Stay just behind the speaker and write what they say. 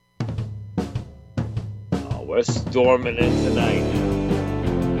We're storming in tonight.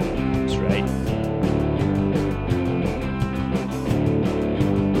 That's right.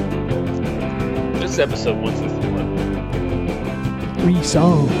 This is episode 161. 3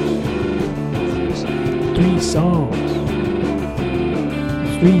 songs. 3 songs.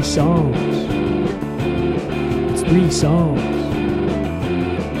 3 songs. It's 3 songs.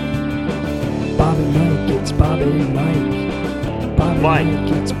 Bobby Mike, it's Bobby and Mike. Bobby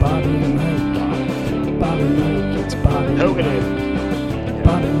Mike, it's Bobby and Mike. Bobby Mike, it's Bobby and Mike.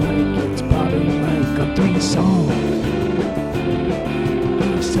 Bobby Mike, it's Bobby and Mike. Got 3 songs.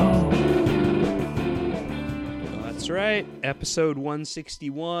 3 songs. That's right. Episode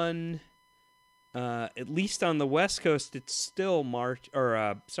 161. At least on the West Coast, it's still May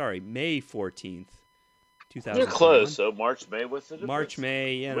 14th, 2000. You're close, so March, May, what's the difference? March,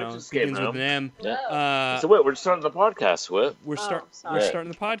 May, begins with an M. Yeah. So Whit, we're starting the podcast, Whit. We're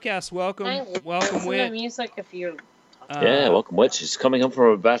starting the podcast. Welcome, Whit. The music if you. Welcome, Whit. She's coming home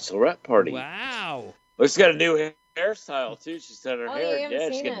from a bachelorette party. Wow. She's got a new hairstyle too. She's done her hair. You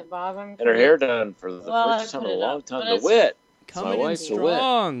haven't seen it, Bob. Had her hair done for the first time in a long time. The Whit. Coming in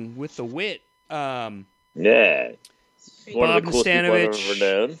strong with the Whit. Yeah. Bob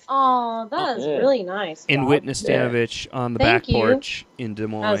Nastanovich. Oh, that is really nice. And Whit Nastanovich on the back porch in Des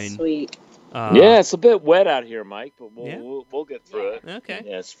Moines. That's sweet. Yeah, it's a bit wet out here, Mike, but we'll get through it. Okay.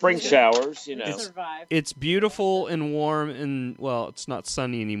 Yeah, spring showers, It's beautiful and warm, and it's not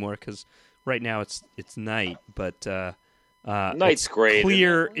sunny anymore because right now it's night, but night's great.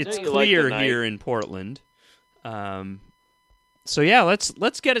 Clear. It's clear here in Portland. So yeah,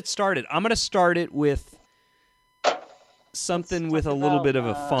 let's get it started. I'm gonna start it with something with a little bit of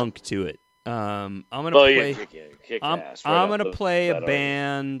a funk to it. I'm gonna play a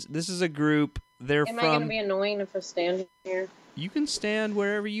band. This is a group. Am I gonna be annoying if I stand here? You can stand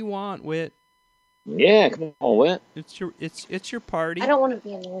wherever you want, Whit. Yeah, come on, Whit. It's your party. I don't want to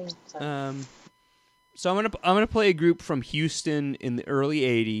be annoying. So I'm gonna play a group from Houston in the early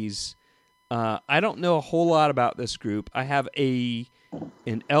 '80s. I don't know a whole lot about this group. I have an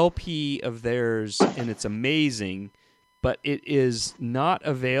LP of theirs, and it's amazing. But it is not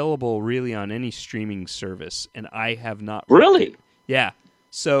available really on any streaming service, and I have not. Really? Yeah.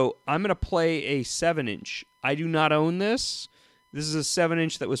 So I'm going to play a 7-inch. I do not own this. This is a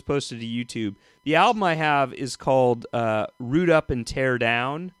 7-inch that was posted to YouTube. The album I have is called Root Up and Tear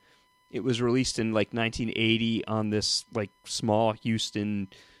Down. It was released in 1980 on this small Houston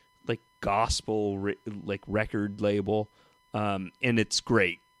gospel record label, and it's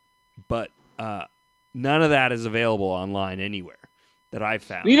great. But none of that is available online anywhere that I've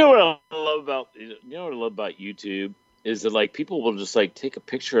found. You know what I love about YouTube is that people will just take a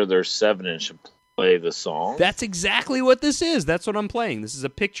picture of their 7-inch and play the song. That's exactly what this is. That's what I'm playing. This is a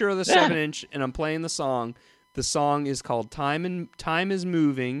picture of the 7-inch, and I'm playing the song. The song is called "Time Is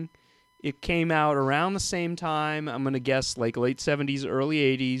Moving." It came out around the same time. I'm gonna guess late 70s, early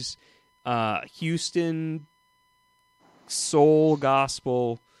 80s. Houston soul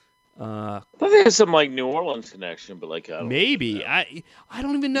gospel. I think it's some New Orleans connection, but I don't maybe know. I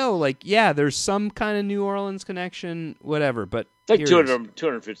don't even know. There's some kind of New Orleans connection, whatever. But it's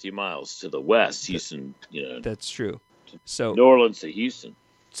 250 miles to the west, Houston. That's true. So New Orleans to Houston.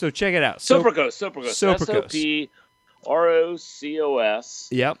 So check it out. Sopracos. SOPROCOS.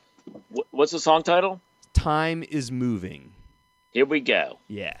 Yep. What's the song title? Time Is Moving. Here we go.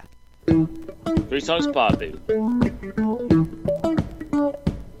 Yeah. 3 songs, Bobby.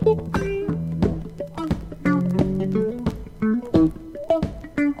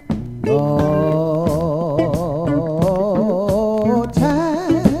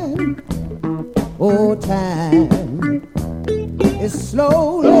 Oh, time is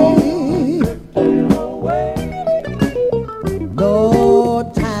slowly away.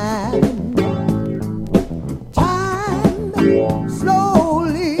 Lord, time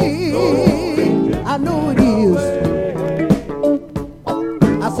slowly. I know it is.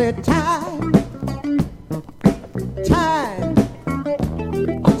 I said time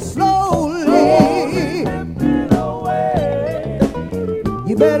slowly.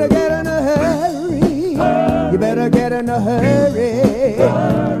 You better get in a hurry. You better get in a hurry.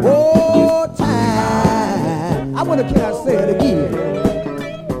 Oh, time. Can I say it again?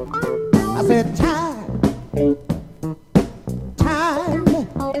 I said time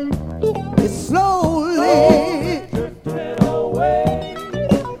is slowly drifting away.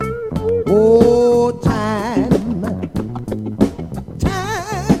 Oh, time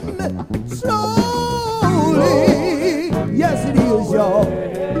slowly. Yes, it is, y'all.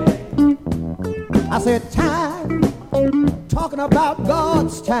 I said time, talking about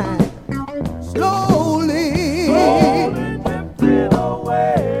God's time, slowly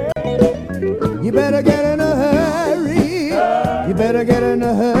You better get in a hurry. You better get in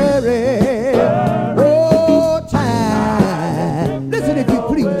a hurry. Oh, time. Listen if you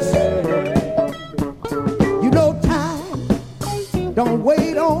please. You know time don't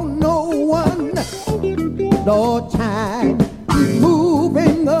wait on no one. No time keep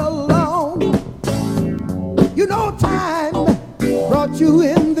moving along. You know time brought you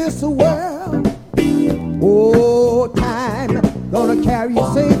in this world. Oh, time gonna carry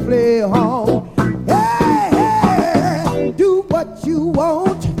you safely home. Hey, hey, do what you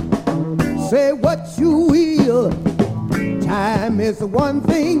want, say what you will. Time is the one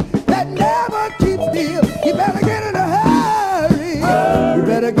thing that never keeps still. You better get in a hurry. You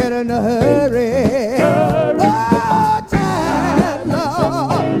better get in a hurry. Oh, time,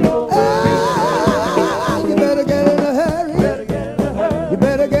 no. Ah, you better get in a hurry. You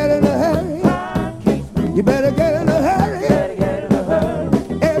better get in a hurry. You better get in a hurry.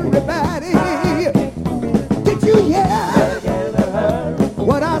 Everybody, did you hear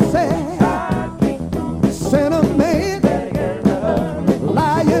what I said? Sinner man,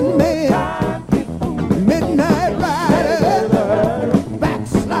 lion man, midnight rider,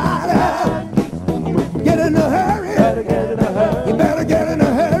 backslider. Get in a hurry. You better get in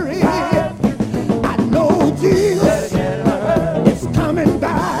a hurry. I know Jesus is coming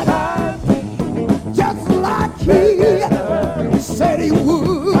back, just like he said he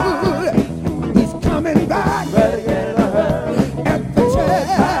would. He's coming back at the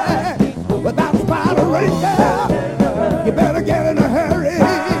check without spot or wrinkle. You better get in a hurry.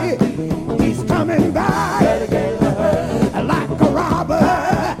 He's coming back like a robber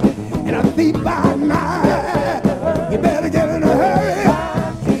and a thief by night. You better get in a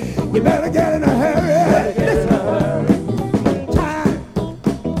hurry. You better get in a hurry. Listen, time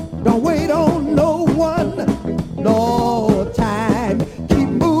don't wait on no one. No time keep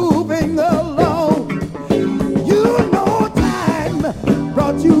moving along. You know time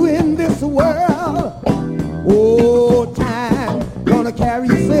brought you in this world. Oh, time gonna carry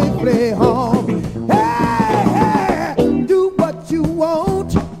you safely home. Hey, hey, do what you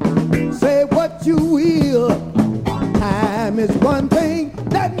want, say what you will. Time is one thing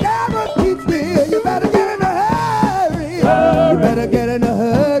that never keeps still. You better get in a hurry. You better get in a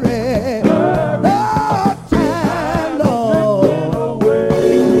hurry. No time, no.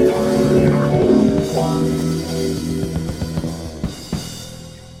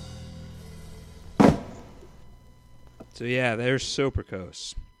 So yeah, there's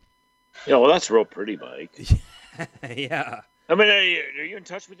Soperkos. Yeah, well, that's real pretty, Mike. Yeah. I mean, are you in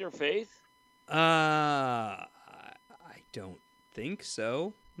touch with your faith? I don't think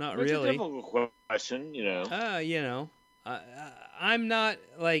so. Not It's a really. difficult question, you know. You know, I'm not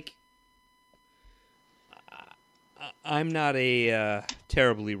like I'm not a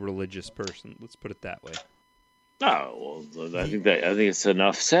terribly religious person. Let's put it that way. Oh, well, I think it's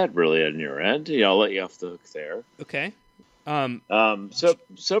enough said, really, on your end. Yeah, I'll let you off the hook there. Okay. So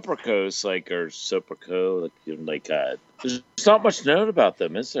Soperkos, or Soperco, there's not much known about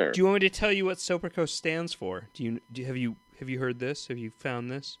them, is there? Do you want me to tell you what Soperkos stands for? Have you heard this? Have you found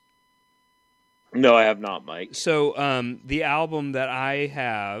this? No, I have not, Mike. So, the album that I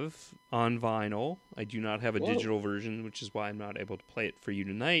have on vinyl, I do not have a digital version, which is why I'm not able to play it for you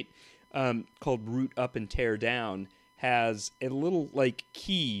tonight, called Root Up and Tear Down, has a little,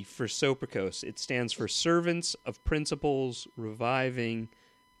 key for Soperkos. It stands for Servants of Principles Reviving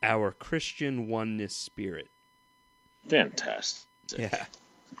Our Christian Oneness Spirit. Fantastic. Yeah.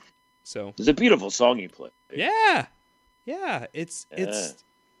 So it's a beautiful song you play. Yeah. Yeah. It's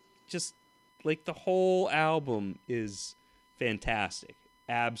just the whole album is fantastic.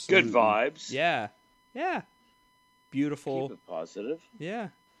 Absolutely. Good vibes. Yeah. Yeah. Beautiful. Keep it positive. Yeah.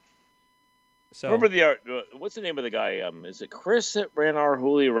 So remember what's the name of the guy? Is it Chris that ran our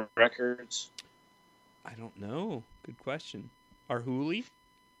Hooli Records? I don't know. Good question. Arhuli?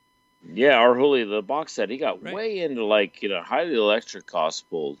 Yeah, our Hooli, the box set. He got Right. way into highly electric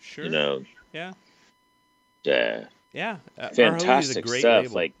gospel. Sure. Yeah. Yeah. Yeah. Fantastic Arhuli's a great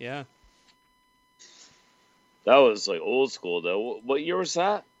stuff. label. Yeah. That was old school though. What year was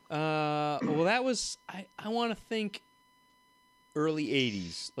that? Well, that was I want to think early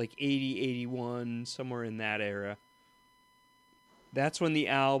 80s, 80, 81, somewhere in that era. That's when the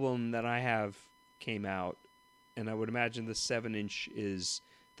album that I have came out, and I would imagine the 7-inch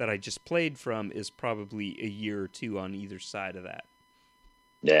that I just played from is probably a year or two on either side of that.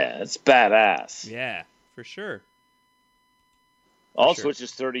 Yeah, it's badass. Yeah, for sure. I'll sure. switch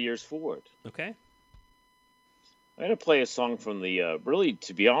this 30 years forward. Okay. I'm going to play a song from the, really,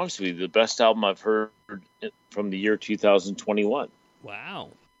 to be honest with you, the best album I've heard from the year 2021. Wow.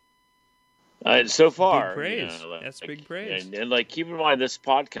 So far, Big praise. you know, like, That's big praise. and like keep in mind this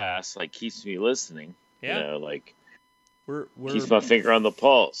podcast like keeps me listening. Yeah. You know, like We're keeps my finger on the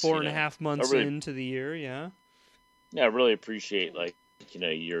pulse. 4.5 months really, into the year, yeah. Yeah, I really appreciate like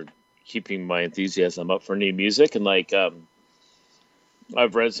you're keeping my enthusiasm up for new music, and like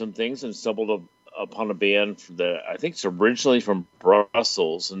I've read some things and stumbled upon a band that I think it's originally from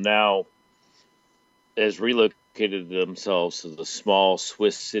Brussels and now has relocated themselves to the small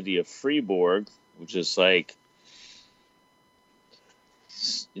Swiss city of Fribourg, which is like,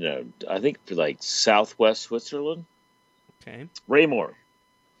 I think like southwest Switzerland. Okay. Raymore,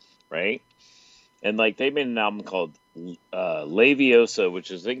 right? And like they made an album called Leviosa,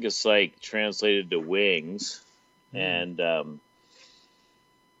 which I think is like translated to wings, and I'm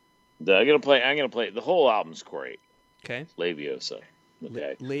gonna play. The whole album's great. Okay. Leviosa.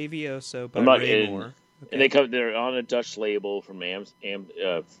 Okay. Leviosa by Raymore. And they're on a Dutch label from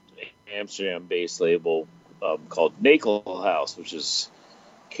Amsterdam-based label called Nakel House, which is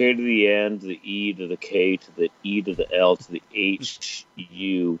K to the N to the E to the K to the E to the L to the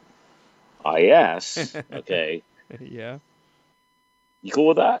HUIS. Okay. Yeah. You cool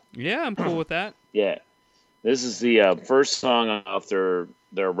with that? Yeah, I'm cool with that. Yeah. This is the first song off their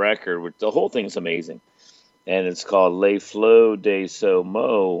record, which the whole thing's amazing. And it's called Les Flots de ce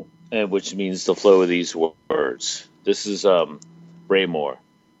mot, which means the flow of these words. This is Raymore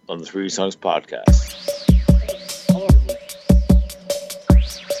on the Three Songs Podcast.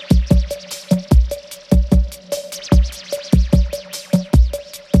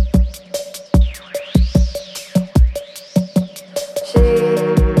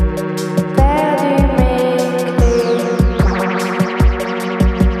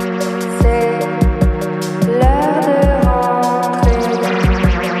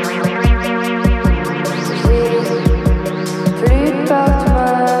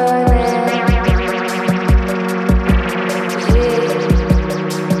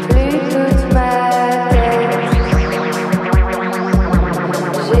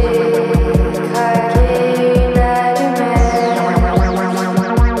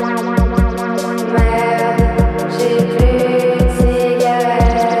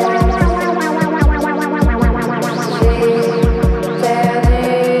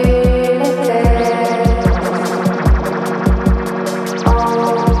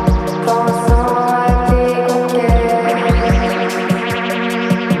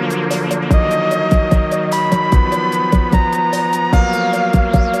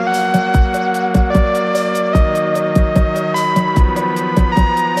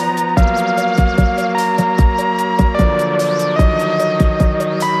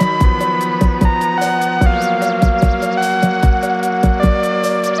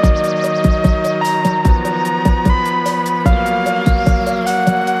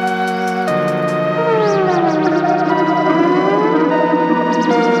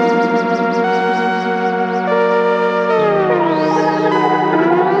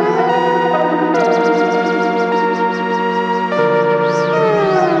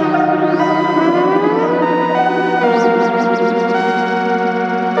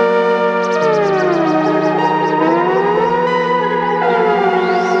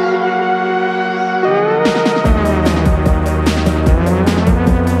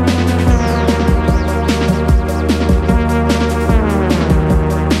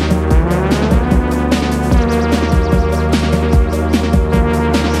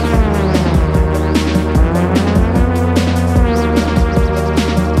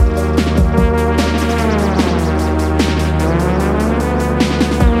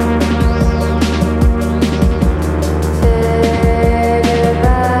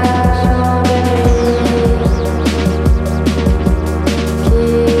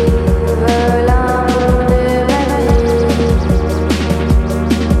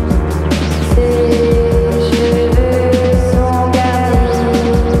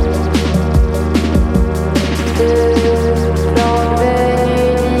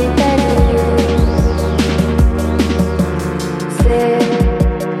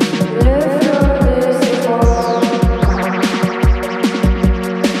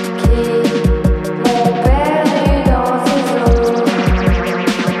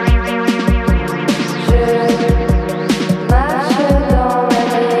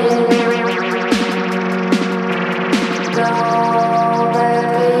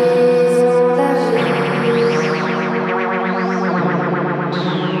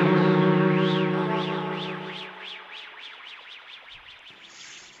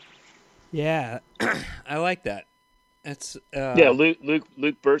 Yeah, I like that. It's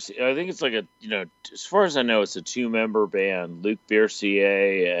Luc Bercier. I think it's like as far as I know, it's a 2-member band. Luc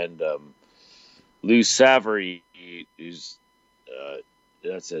Bercier and Lou Savary, who's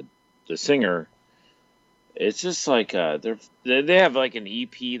that's the singer. It's just like they have like an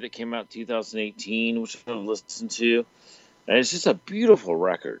EP that came out 2018, which I've listened to, and it's just a beautiful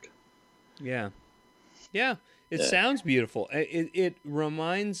record. Yeah. It Yeah. sounds beautiful. It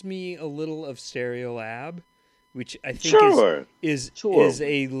reminds me a little of Stereolab, which I think Sure. is Sure.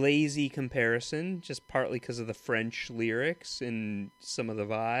 a lazy comparison, just partly because of the French lyrics and some of the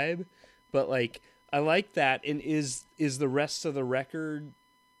vibe. But like, I like that. And is the rest of the record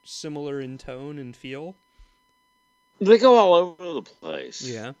similar in tone and feel? They go all over the place.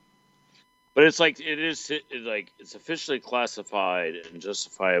 Yeah. But it's like it's officially classified and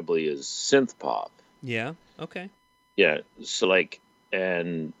justifiably as synth pop. Yeah. Okay. Yeah. So like,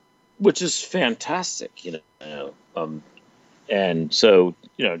 and which is fantastic, and so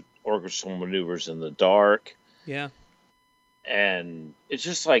orchestral maneuvers in the dark, Yeah. and it's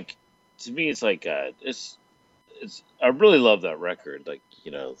just like, to me, it's like it's I really love that record, like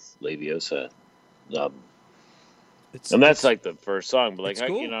Leviosa. And that's like the first song, but like it's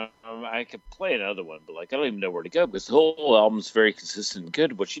cool. I could play another one, but like I don't even know where to go because the whole album's very consistent and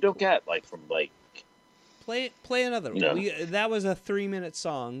good, which you don't get like from like Play another one. No. That was a 3-minute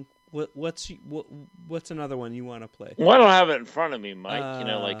song. What's another one you want to play? Well, I don't have it in front of me, Mike.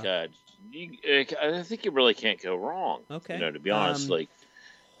 I think you really can't go wrong. Okay. To be honest,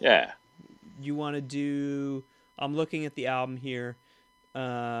 yeah. You want to do? I'm looking at the album here.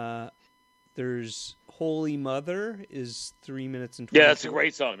 There's Holy Mother is 3 minutes and 24. Yeah, that's a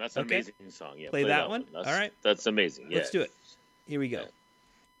great song. That's an Okay. amazing song. Yeah, Play that one? That's, all right. That's amazing. Yeah. Let's do it. Here we go.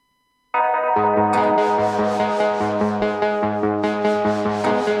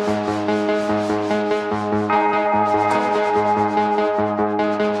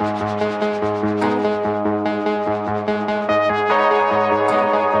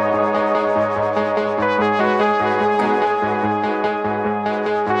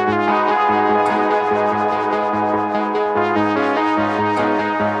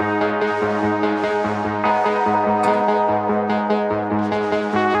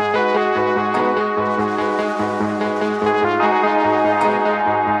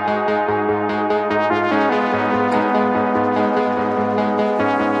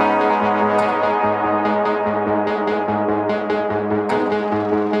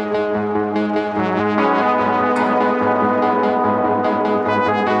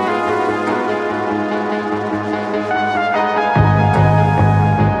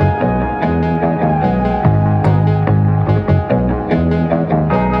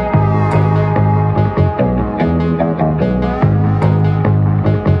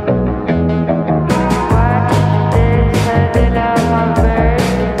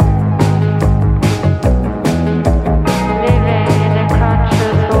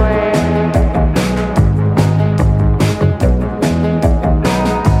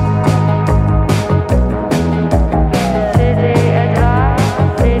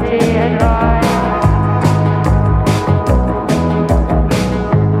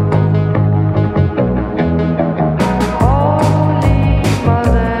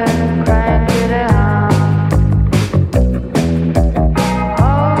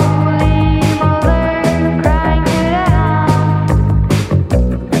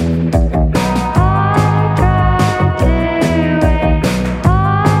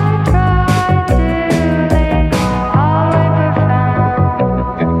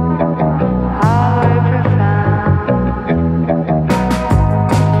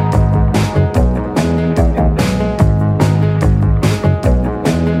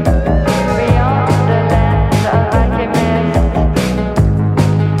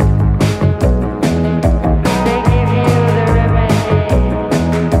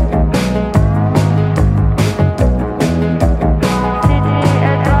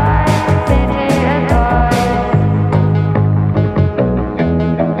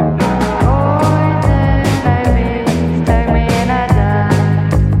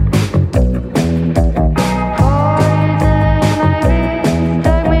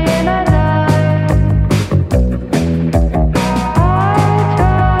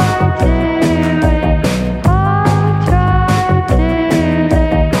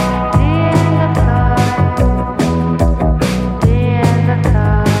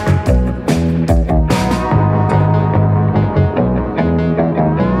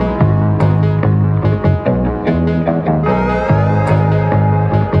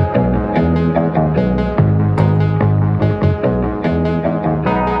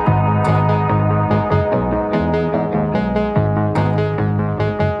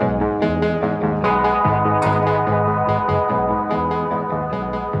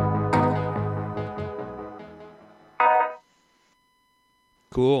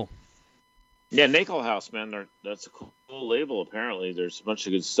 Yeah, Nickel House, man. That's a cool label. Apparently, there's a bunch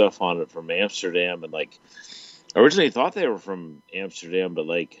of good stuff on it from Amsterdam, and like, I originally thought they were from Amsterdam, but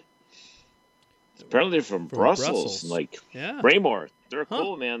like, apparently they're from Brussels. And like, Yeah. Raymore, they're Huh.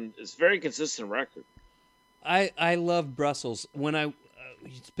 cool, man. It's a very consistent record. I love Brussels.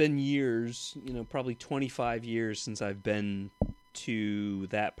 It's been years, probably 25 years since I've been to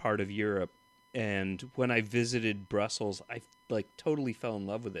that part of Europe, and when I visited Brussels, I like totally fell in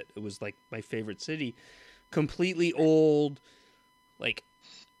love with it. It was like my favorite city. Completely old, like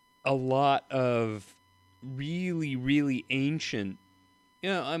a lot of really, really ancient.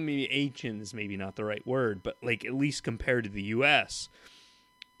 I mean, ancient is maybe not the right word, but like at least compared to the U.S.,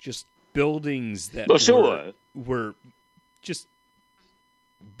 just buildings that were just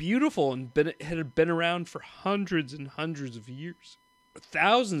beautiful and had been around for hundreds and hundreds of years,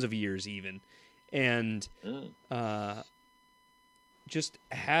 thousands of years even, and just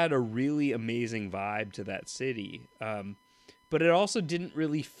had a really amazing vibe to that city. But it also didn't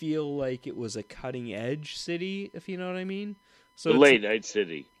really feel like it was a cutting edge city, if you know what I mean. So late night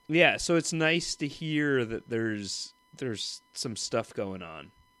city. Yeah, so it's nice to hear that there's some stuff going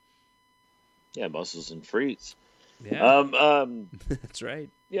on. Yeah, Muscles and Frites. Yeah, that's right.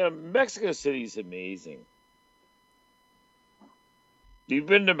 Yeah, Mexico City's amazing. You've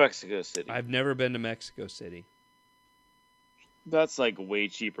been to Mexico City? I've never been to Mexico City. That's like a way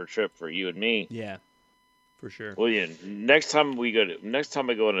cheaper trip for you and me. Yeah, for sure. Well, yeah. Next time I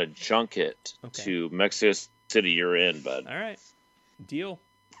go on a junket to Mexico City, you're in, bud. All right, deal.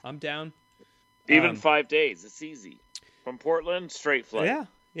 I'm down. Even 5 days, it's easy. From Portland, straight flight.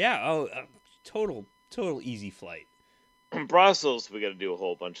 Yeah. Oh, total easy flight. From Brussels, we got to do a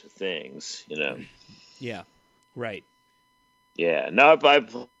whole bunch of things, Yeah, right. Yeah. No,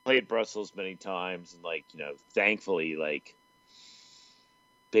 I've played Brussels many times, and like, thankfully, like,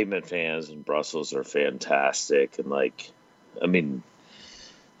 Pavement fans in Brussels are fantastic, and like, I mean,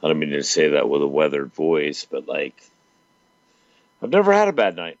 I don't mean to say that with a weathered voice, but like, I've never had a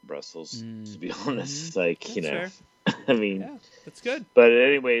bad night in Brussels, to be honest. Like, That's fair. I mean, Yeah, that's good. But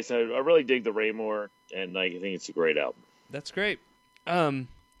anyways, I really dig the Raymore, and like, I think it's a great album. That's great.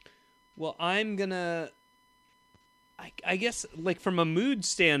 Well, I'm gonna. I guess, like, from a mood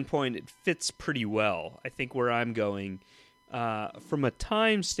standpoint, it fits pretty well. I think where I'm going. From a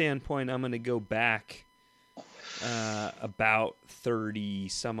time standpoint, I'm going to go back about 30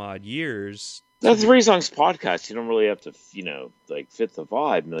 some odd years. That's 3 Songs podcast. You don't really have to, like, fit the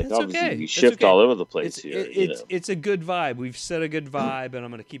vibe. Like, That's obviously, okay. we shift all over the place It's a good vibe. We've set a good vibe, and I'm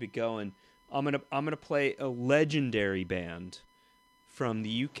going to keep it going. I'm gonna play a legendary band from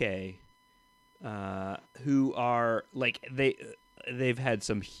the UK, who are like they've had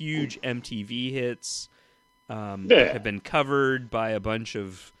some huge MTV hits. That have been covered by a bunch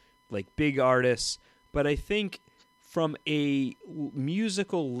of like big artists, but I think from a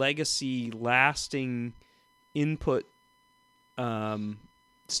musical legacy, lasting input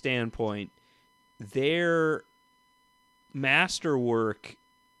standpoint, their masterwork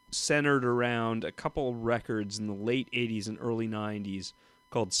centered around a couple records in the late 80s and early 90s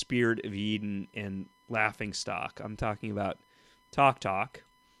called Spirit of Eden and Laughing Stock. I'm talking about Talk Talk.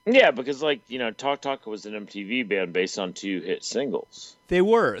 Yeah, because, like, Talk Talk was an MTV band based on 2 hit singles. They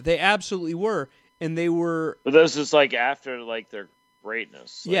absolutely were. And they were... But those was, like, after, like, their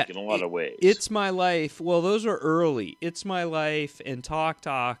greatness, like, yeah, in a lot of ways. It's My Life, well, those are early. It's My Life and Talk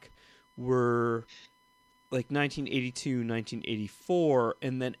Talk were, like, 1982, 1984.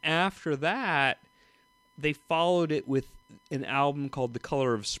 And then after that, they followed it with an album called The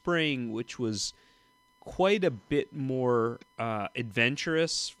Color of Spring, which was quite a bit more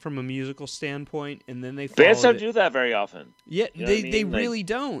adventurous from a musical standpoint, and then they bands don't do that very often. Yeah, they really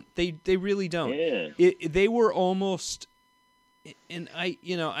don't. They really don't. Yeah. They were almost, and I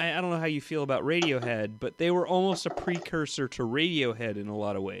don't know how you feel about Radiohead, but they were almost a precursor to Radiohead in a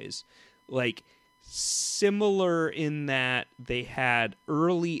lot of ways, like similar in that they had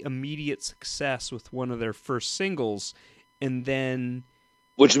early immediate success with one of their first singles, and then.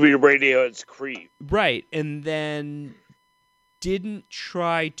 Which would be Radiohead's Creep. Right, and then didn't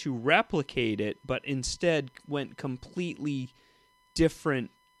try to replicate it, but instead went completely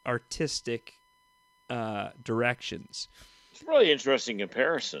different artistic directions. It's a really interesting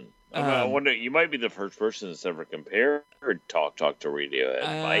comparison. I wonder, you might be the first person that's ever compared Talk Talk to Radiohead,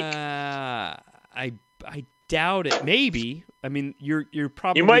 Mike. I doubt it. Maybe. I mean, you're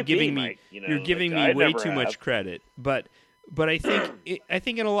probably giving me way too much credit, but I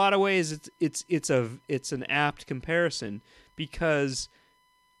think in a lot of ways it's an apt comparison, because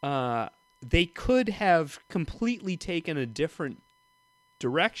they could have completely taken a different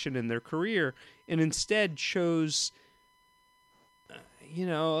direction in their career, and instead chose,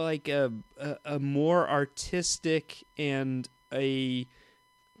 like a more artistic and a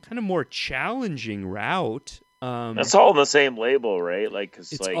kind of more challenging route. That's all on the same label, right? Like,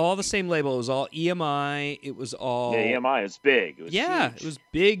 cause it's all the same label. It was all EMI. It was all EMI. It's big. It was huge. It was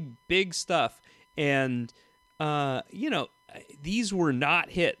big stuff. And these were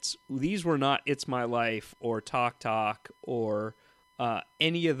not hits. These were not "It's My Life" or "Talk Talk" or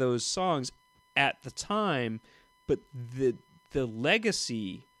any of those songs at the time. But the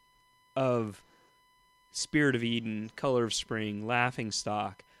legacy of Spirit of Eden, Color of Spring, Laughing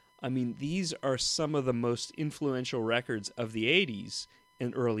Stock, I mean, these are some of the most influential records of the 80s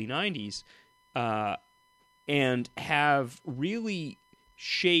and early 90s, and have really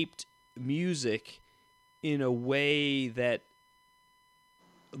shaped music in a way that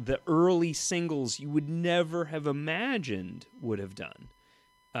the early singles you would never have imagined would have done.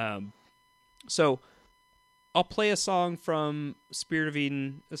 So I'll play a song from Spirit of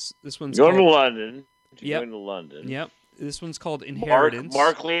Eden. This one's going called... to London. Yep. Going to London. Yep. This one's called Inheritance.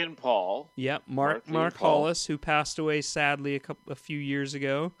 Markley and Paul. Yep. Mark Hollis, who passed away sadly a few years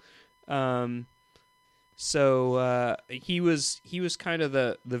ago. So he was kind of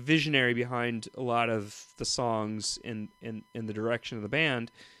the visionary behind a lot of the songs in the direction of the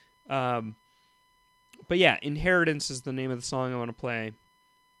band. But yeah, Inheritance is the name of the song I want to play.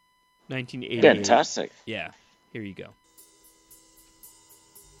 1988. Fantastic. Yeah. Here you go.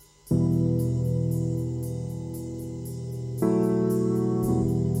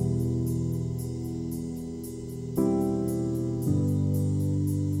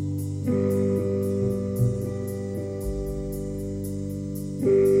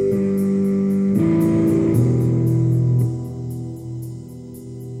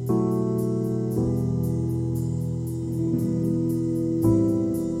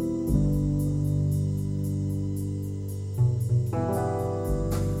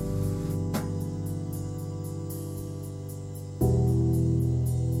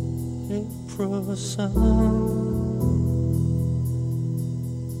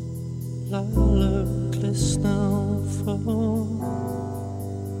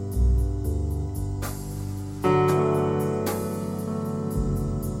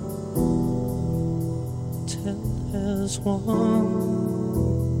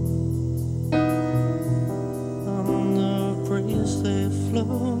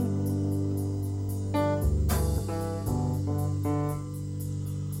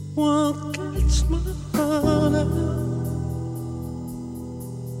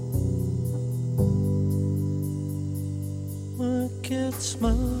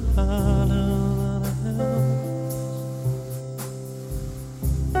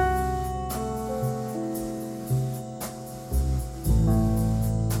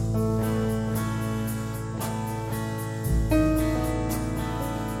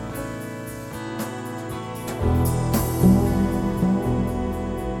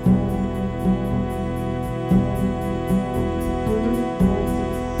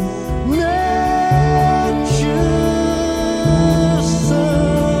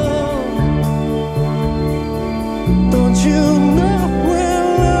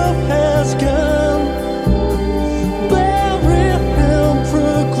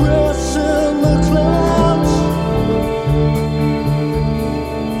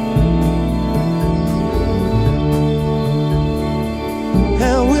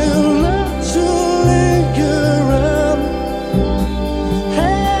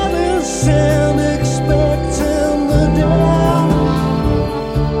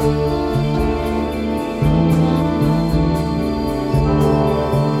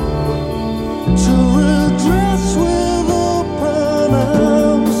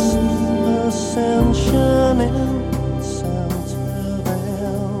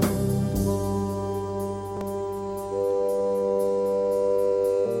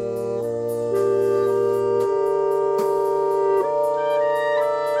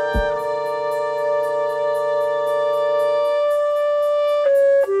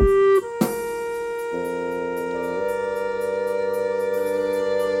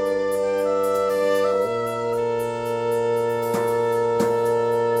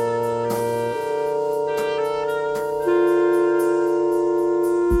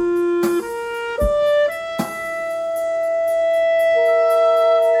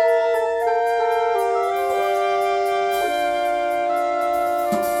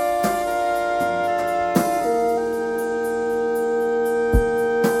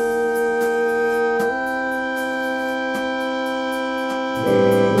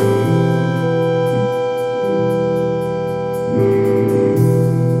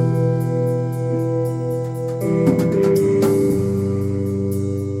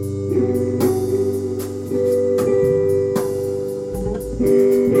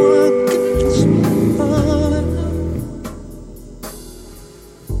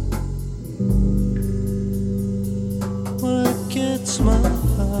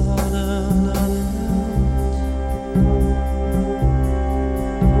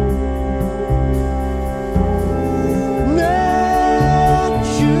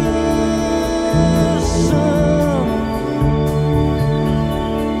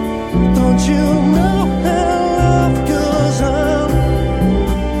 Don't you know how love goes on?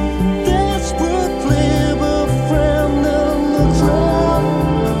 Desperately befriending the crowd.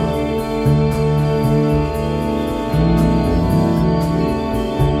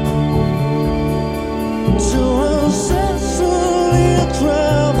 So incessantly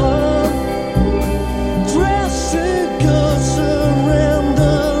travel, dressing good,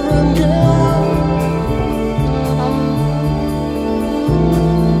 surrender and go.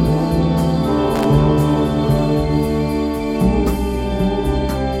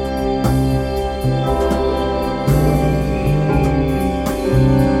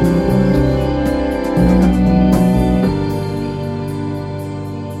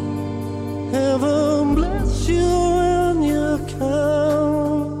 Heaven bless you when you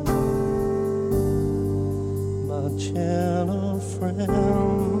come, my gentle friend.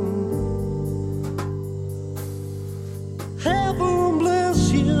 Heaven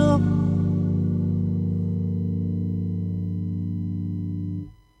bless you.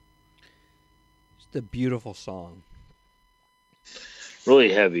 It's a beautiful song.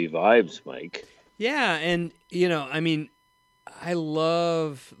 Really heavy vibes, Mike. Yeah, and you know, I mean, I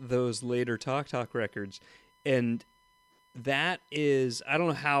love those later Talk Talk records, and that is, I don't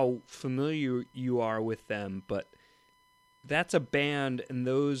know how familiar you are with them, but that's a band, and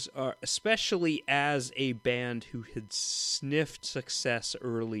those are, especially as a band who had sniffed success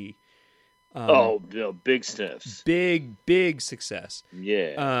early. Big sniffs. Big success.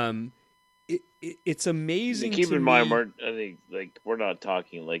 Yeah. It's amazing. Keep to in me. mind, we're not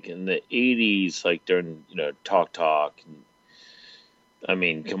talking like in the '80s, like during Talk Talk. I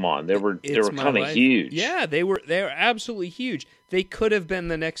mean, come on, they were It's My kind of Life. huge. Yeah, they were absolutely huge. They could have been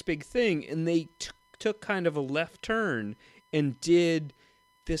the next big thing, and they took kind of a left turn and did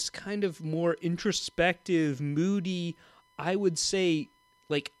this kind of more introspective, moody. I would say,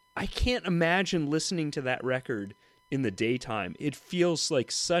 like, I can't imagine listening to that record in the daytime. It feels like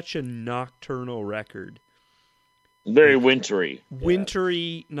such a nocturnal record. Very wintry.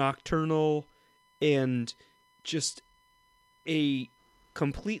 Wintry, nocturnal, and just a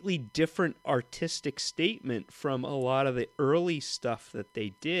completely different artistic statement from a lot of the early stuff that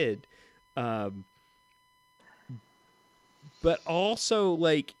they did. But also,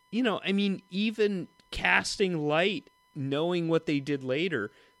 like, I mean, even casting light, knowing what they did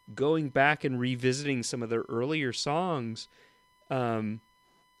later, going back and revisiting some of their earlier songs,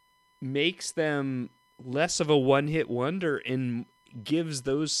 makes them less of a one-hit wonder and gives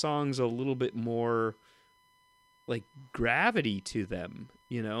those songs a little bit more like gravity to them,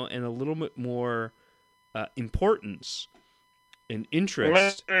 and a little bit more importance and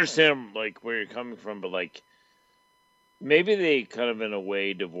interest. I understand like where you're coming from, but like maybe they kind of in a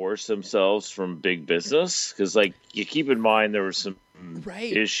way divorced themselves from big business, because like you keep in mind there were some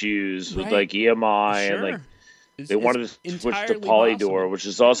issues with like EMI and like they wanted to switch to Polydor, possible. Which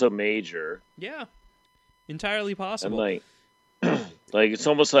is also major. Yeah, entirely possible. And like, like it's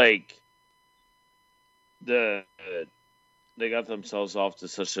almost like they got themselves off to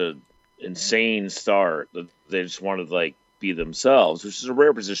such a insane start that they just wanted to like be themselves, which is a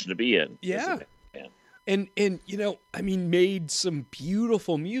rare position to be in. Yeah. And I mean, made some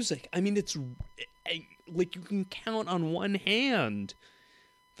beautiful music. I mean, it's like you can count on one hand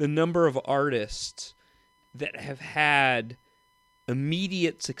the number of artists that have had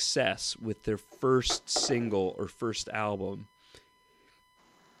immediate success with their first single or first album,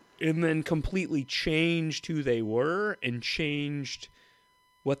 and then completely changed who they were and changed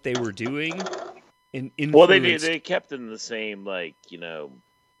what they were doing, and influenced. Well, they kept in the same I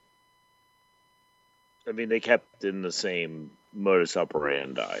mean, they kept in the same modus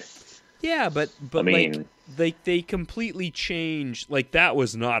operandi. Yeah, but I mean, like they completely changed. Like that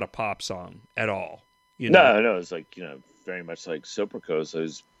was not a pop song at all. No, it's like very much like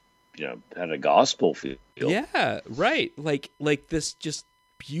Sopraco's. Had a gospel feel. Yeah, right. Like this just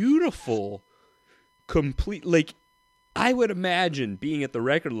beautiful, complete. Like I would imagine being at the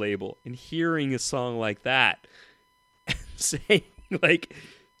record label and hearing a song like that, and saying like,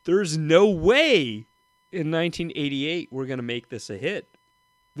 "There's no way." In 1988, we're going to make this a hit.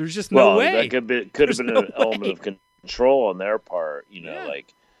 There's just no way. That could have been an element of control on their part,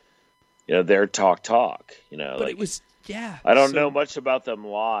 their talk. But like, it was, yeah. I don't know much about them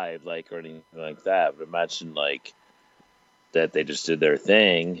live, like, or anything like that, but imagine, like, that they just did their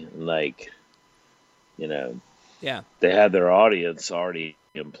thing, and, like, Yeah. They had their audience already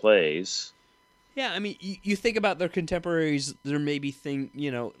in place. Yeah, I mean, you think about their contemporaries, there may be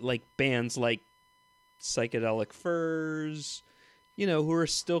like bands like Psychedelic Furs, who are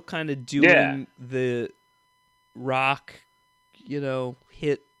still kind of doing the rock,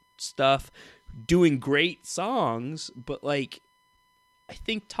 hit stuff, doing great songs, but like, I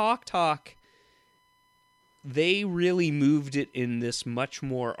think Talk Talk, they really moved it in this much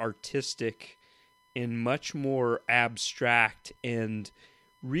more artistic and much more abstract and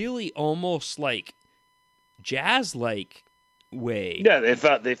really almost like jazz-like way. Yeah,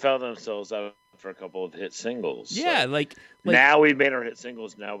 they found themselves out for a couple of hit singles. Yeah, like now we've made our hit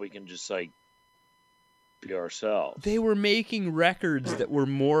singles. Now we can just like be ourselves. They were making records that were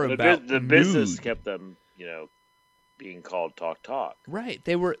more the about the business mood. kept them, being called Talk Talk. Right.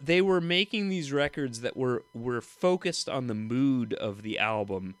 They were making these records that were focused on the mood of the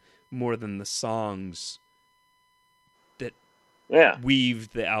album more than the songs that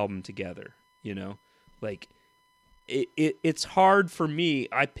weaved the album together, Like it's hard for me.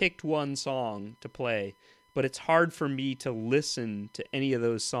 I picked one song to play, but it's hard for me to listen to any of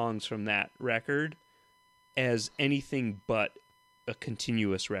those songs from that record as anything but a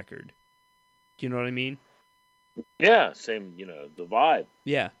continuous record. Do you know what I mean? Yeah, same, the vibe.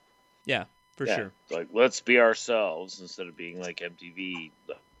 Yeah, for sure. Like, let's be ourselves instead of being like MTV,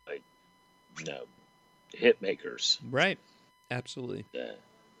 like, hit makers. Right, absolutely. Yeah.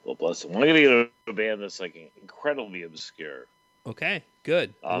 Well, bless them. I'm going to get a band that's like incredibly obscure. Okay,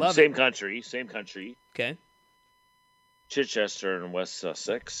 good. I love same it. Same country. Okay. Chichester and West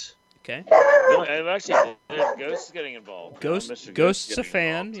Sussex. Okay. I'm actually, Ghost is getting involved. Ghost, Ghost Ghost's a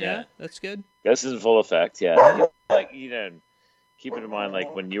fan. Yeah, that's good. Ghost is in full effect. Yeah. Like, keep in mind,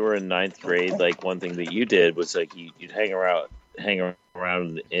 like when you were in 9th grade, like one thing that you did was like you'd hang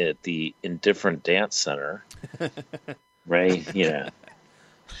around at the Indifferent Dance Center, right?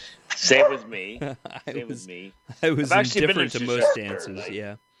 Same with me. I was indifferent to most dances. Like,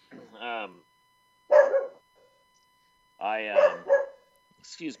 yeah.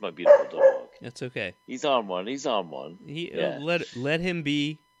 Excuse my beautiful dog. That's okay. He's on one. Let him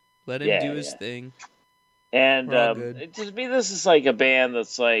be. Let him do his thing. And good. to me, this is like a band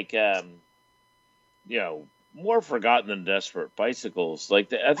that's like, more forgotten than Desperate Bicycles.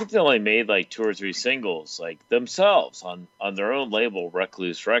 Like, I think they only made like 2 or 3 singles, like themselves on their own label,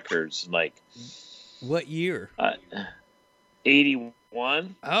 Recluse Records. Like, what year?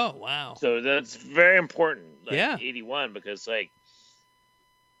 81. Oh wow! So that's very important. Like, yeah, 81, because like.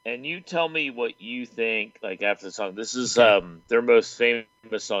 And you tell me what you think, like, after the song. This is their most famous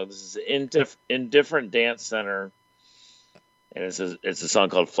song. This is Indifferent Dance Center, and it's a song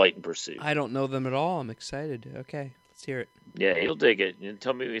called Flight and Pursuit. I don't know them at all. I'm excited. Okay, let's hear it. Yeah, you'll dig it. And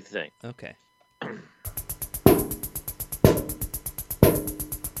tell me what you think. Okay.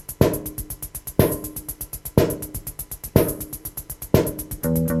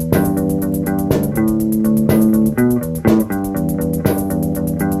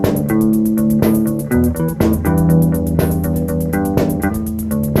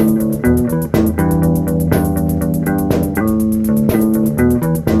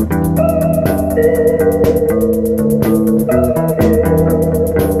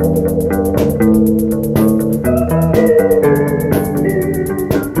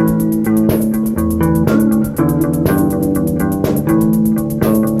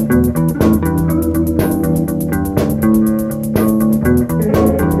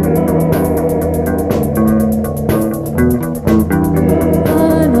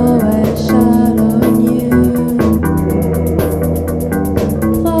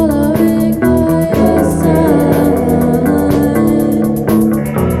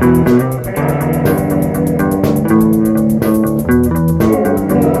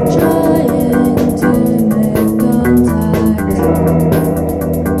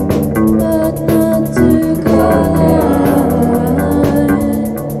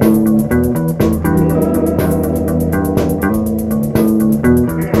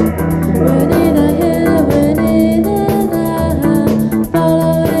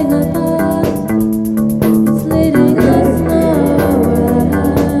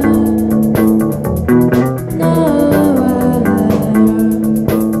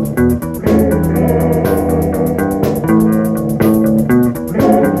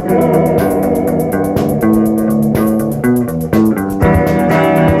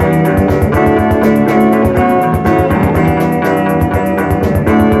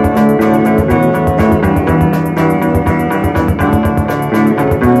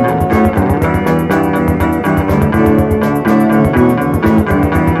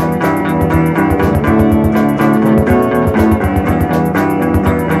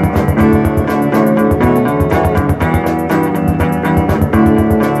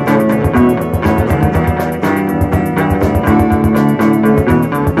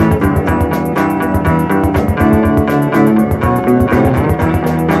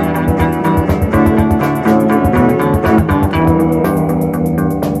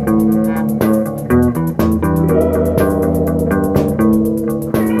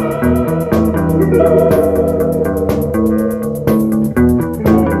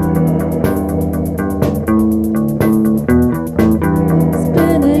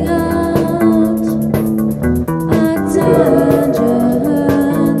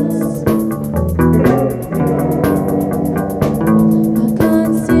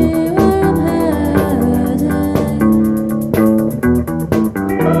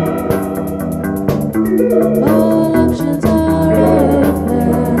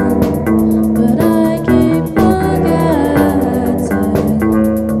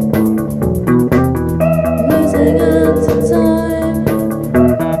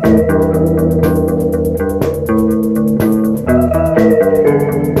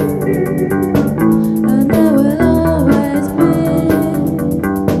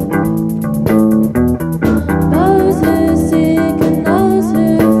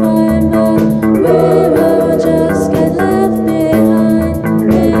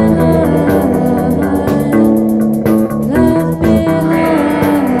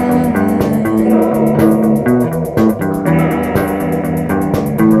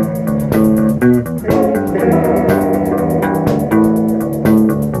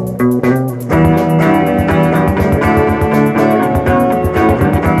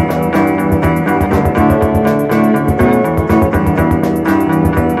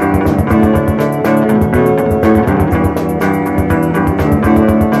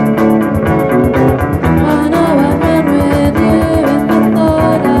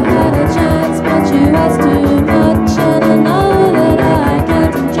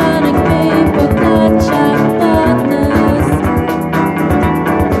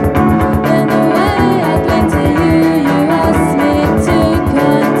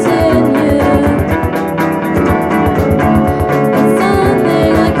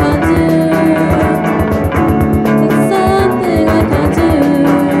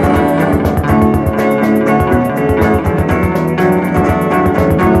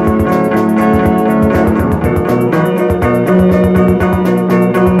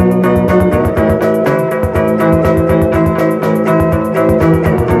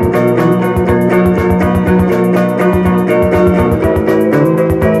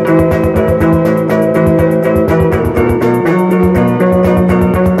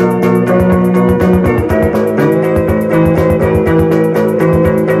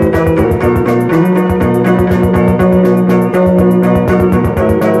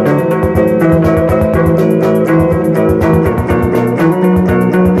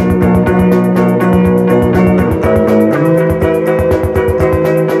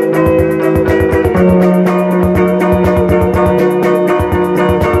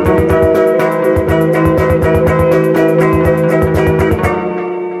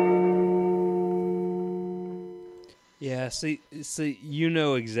 So you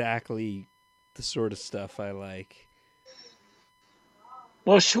know exactly the sort of stuff I like.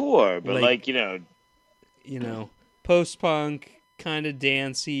 Well, sure, but Like- Post-punk, kind of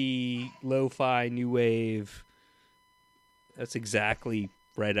dancey, lo-fi, new wave. That's exactly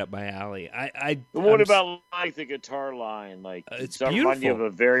right up my alley. But what about like the guitar line? Like, It's does that remind you of beautiful. a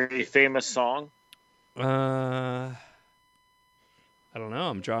very famous song? I don't know.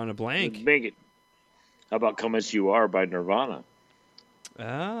 I'm drawing a blank. Make it. How about "Come As You Are" by Nirvana?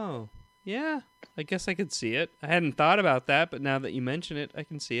 Oh, yeah. I guess I could see it. I hadn't thought about that, but now that you mention it, I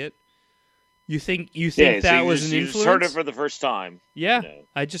can see it. You think that was an you influence? just heard it for the first time. Yeah, You know.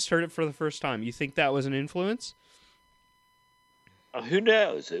 I just heard it for the first time. You think that was an influence? Who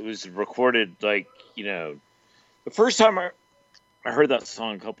knows? It was recorded like, the first time I heard that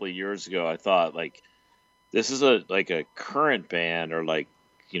song a couple of years ago, I thought like this is a current band or like,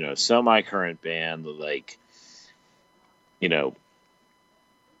 semi-current band that like,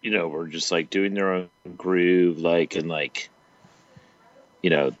 we're just like doing their own groove, like, and like,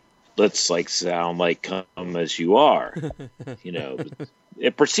 let's like sound like "Come As You Are,"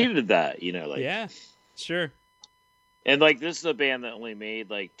 It preceded that, like, Yeah, sure. and like this is a band that only made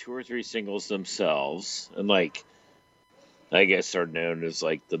like 2 or 3 singles themselves, and like I guess are known as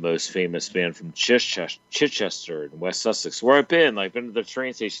like the most famous band from Chichester in West Sussex, where I've been to the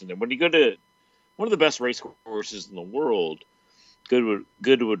train station. And when you go to one of the best race courses in the world,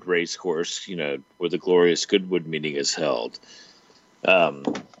 Goodwood Race Course, where the glorious Goodwood meeting is held.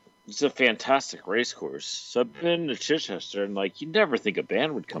 It's a fantastic race course. So I've been to Chichester, and like you never think a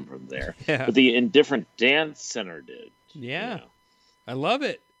band would come from there, Yeah. but the Indifferent Dance Center did. Yeah. I love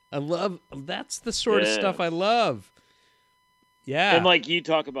it. That's the sort of Yeah. stuff I love. Yeah. And like you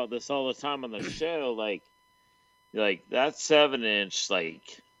talk about this all the time on the show, like that 7-inch,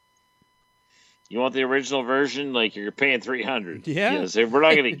 like you want the original version, like you're paying $300. Yeah. So we're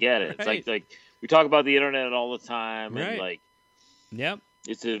not gonna get it. Right. It's like we talk about the internet all the time, and Right. like Yep.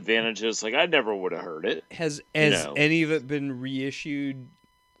 its advantages. Like I never would have heard it. Has know. any of it been reissued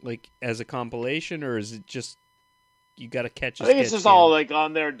like as a compilation, or is it just you got to catch a I think it's sketch just all can? like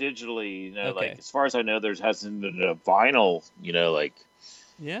on there digitally. Okay. Like as far as I know, there hasn't been a vinyl. Like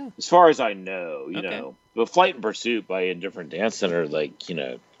Yeah. as far as I know, Okay. But Flight and Pursuit by Indifferent Dance Center, like,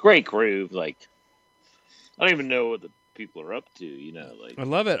 great groove. Like, I don't even know what the people are up to, like, I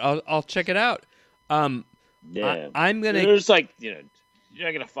love it. I'll check it out. yeah. I'm gonna. There's like, you're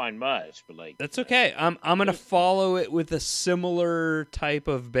not going to find much, but like, That's okay. I'm gonna follow it with a similar type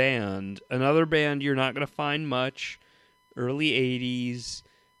of band. Another band you're not gonna find much. Early '80s,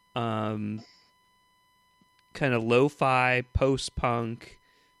 kind of lo-fi, post-punk,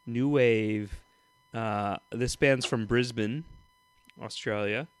 new wave. This band's from Brisbane,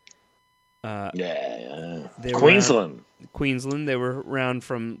 Australia. yeah. They were Queensland. Queensland. They were around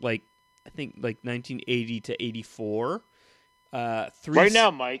from I think 1980 to 84. Right now,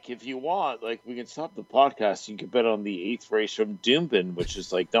 Mike, if you want, like, we can stop the podcast. You can bet on the 8th race from Doomben, which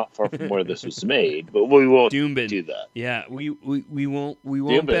is like not far from where this was made, but we won't Doomben. do that. Yeah, we won't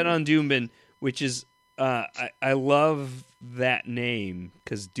Doomben. bet on Doomben, which is I love that name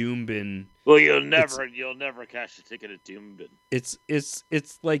because Doomben. Well, you'll never cash a ticket at Doomben.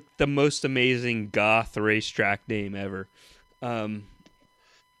 It's like the most amazing goth racetrack name ever.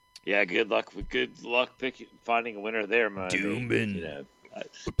 Yeah, good luck finding a winner there, man. Doomben. I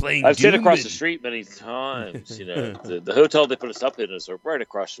We're playing. I've stayed across Doomben. the street many times. The hotel they put us up in is right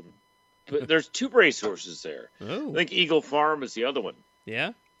across from. But there's 2 racehorses there. I Oh, think Eagle Farm is the other one.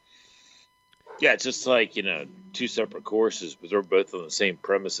 yeah. Yeah, it's just like 2 separate courses, but they're both on the same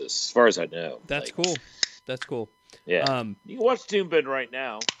premises, as far as I know. That's Like, cool. That's cool. Yeah, you can watch Doomben right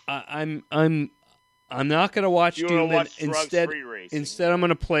now. I'm not gonna watch You want to Doomben. watch drug-free racing? Instead, I'm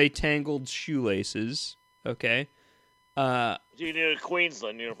gonna play Tangled Shoelaces. Okay. You need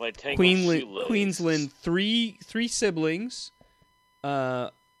Queensland. You want to play Tangled Shoelace. Queensland, three siblings.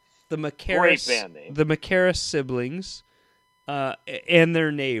 The McCarris, band name. the McCarris siblings, and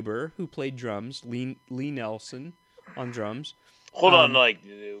their neighbor who played drums, Lee Nelson, on drums. Hold on, like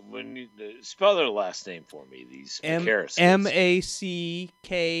when you spell their last name for me. These McCarris.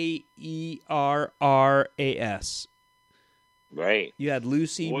 MacKerras. Right. You had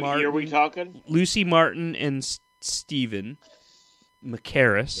Lucy What Martin. year are we talking? Lucy Martin and Stephen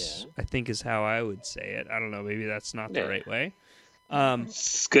McCarris, Yeah. I think is how I would say it. I don't know. Maybe that's not the Yeah. right way.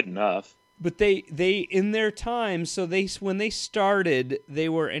 It's good enough. But they in their time, so when they started, they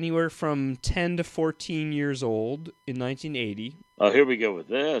were anywhere from 10 to 14 years old in 1980. Oh, here we go with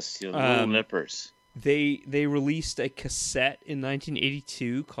this. Little nippers. They released a cassette in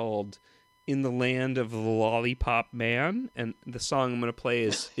 1982 called In the Land of the Lollipop Man, and the song I'm going to play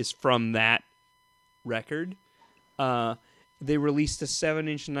is from that record. They released a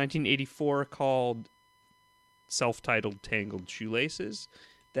 7-inch in 1984 called self-titled Tangled Shoelaces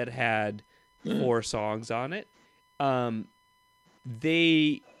that had 4 songs on it.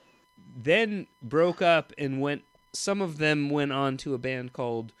 They then broke up and some of them went on to a band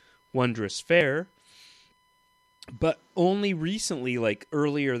called Wondrous Fair. But only recently, like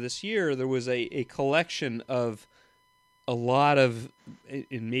earlier this year, there was a collection of a lot of,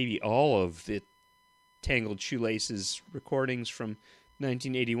 and maybe all of the Tangled Shoelaces recordings from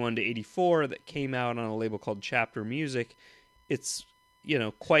 1981 to 84 that came out on a label called Chapter Music. It's,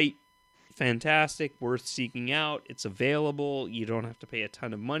 quite fantastic, worth seeking out. It's available. You don't have to pay a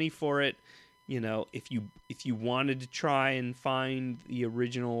ton of money for it. If you wanted to try and find the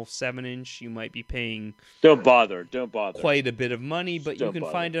original 7-inch, you might be paying Don't bother. quite a bit of money, but you can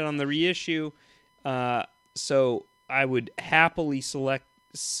find it on the reissue. So I would happily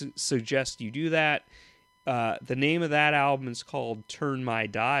suggest you do that. The name of that album is called Turn My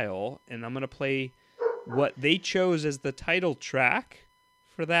Dial, and I'm going to play what they chose as the title track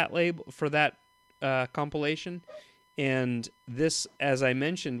for that label, for that compilation. And this, as I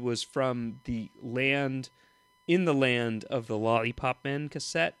mentioned, was from the In the Land of the Lollipop Men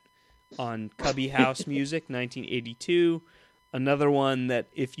cassette on Cubby House Music, 1982. Another one that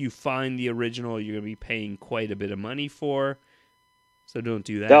if you find the original, you're going to be paying quite a bit of money for. So don't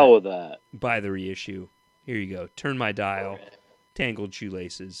do that. Hell with that. Buy the reissue. Here you go. Turn My Dial. Tangled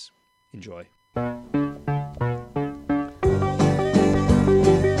Shoelaces. Enjoy.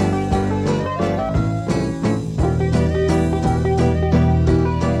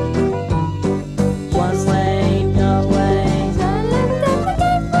 One way, no way.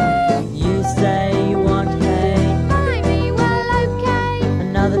 You say you want hay. Maybe, well, okay.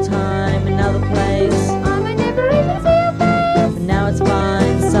 Another time, another place. I may never even see your face. But now it's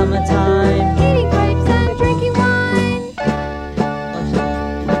fine, summertime. Eating grapes and drinking wine.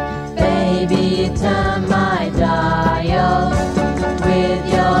 Baby, turn my dial with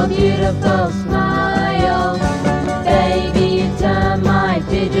your beautiful smile. Baby, turn my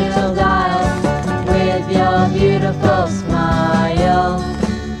digital dial with your beautiful smile.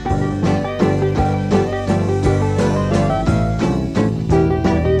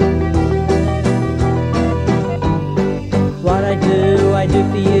 What I do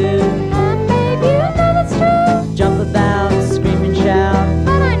for you. And baby, you know that's true. Jump about, scream and shout.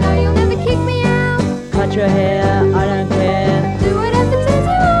 But I know you'll never kick me out. Cut your hair, I don't care. Do whatever turns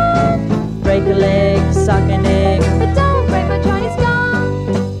you on. Break a leg, suck an egg. But don't break my Chinese gum.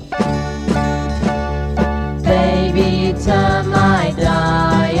 Baby, turn my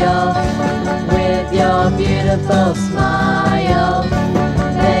dial with your beautiful smile.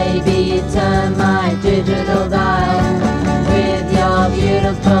 Baby, turn my digital dial with your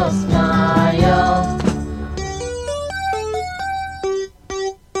beautiful smile.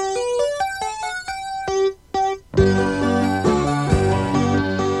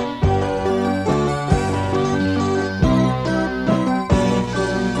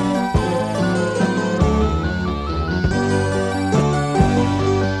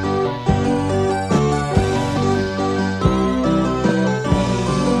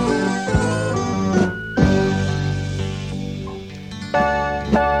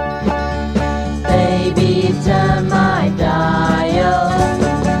 Baby, turn my dial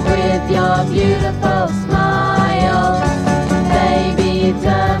with your beautiful smile. Baby,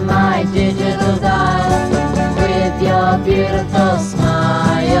 turn my digital dial with your beautiful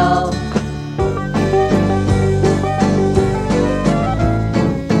smile.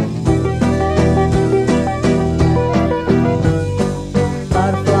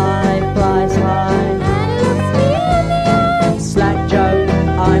 Butterfly flies high. And looks me in the eye. Slack joke,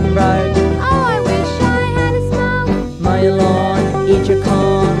 I'm broke. Oh, I wish I had a smoke. Mow your lawn, eat your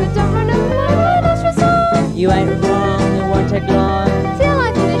corn. But don't run over my rhinoceros song. You ain't wrong, it won't take long. Till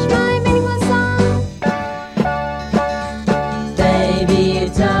I finish my meaningless song. Baby,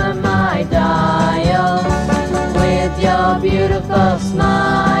 turn my dial with your beautiful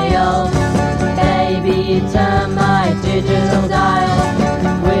smile. Baby, turn my digital dial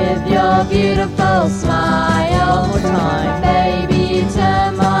with your beautiful smile. One more time. Baby,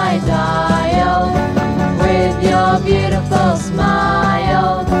 turn my dial with your beautiful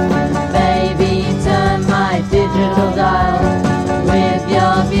smile. Baby, turn my digital dial with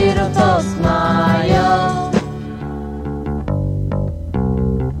your beautiful smile.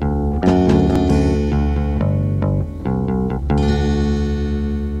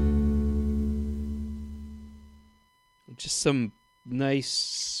 Just some nice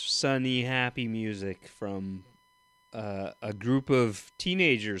sunny, happy music from a group of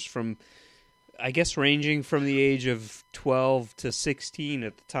teenagers from, I guess, ranging from the age of 12 to 16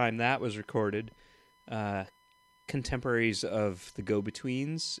 at the time that was recorded. Contemporaries of the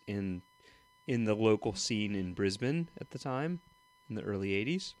Go-Betweens in the local scene in Brisbane at the time, in the early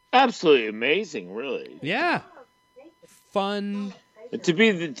 80s. Absolutely amazing, really. Yeah. Fun. To be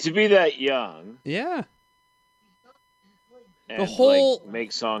that young. Yeah. And, whole-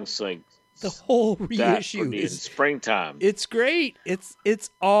 make songs like The whole that reissue in is springtime. it's great. It's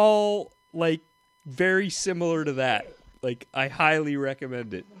all like very similar to that. Like, I highly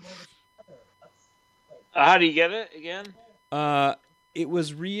recommend it. How do you get it again? It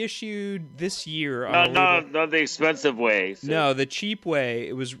was reissued this year on a label. Not the expensive way. So. No, the cheap way.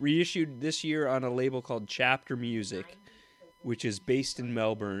 It was reissued this year on a label called Chapter Music, which is based in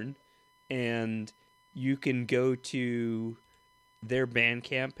Melbourne, and you can go to their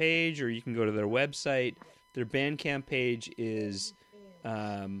Bandcamp page or you can go to their website. Their Bandcamp page is,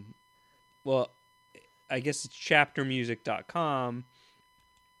 well, I guess it's chaptermusic.com,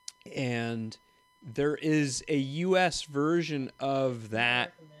 and there is a U.S. version of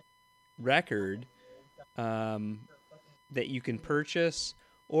that record that you can purchase,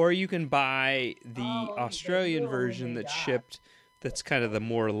 or you can buy the Australian version that's shipped, that's kind of the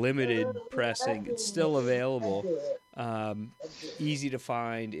more limited pressing. It's still available. Easy to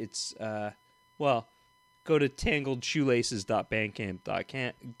find. It's, well, go to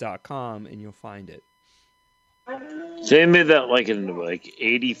tangledshoelaces.bandcamp.com and you'll find it. So they made that like in like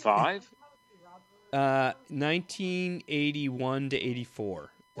 85? 1981 to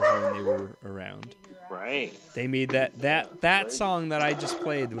 84 is when they were around. Right. They made that song that I just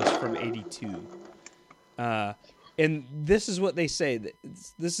played was from 82. And this is what they say.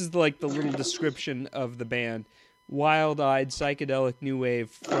 This is like the little description of the band. Wild-eyed psychedelic new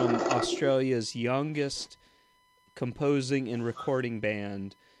wave from Australia's youngest composing and recording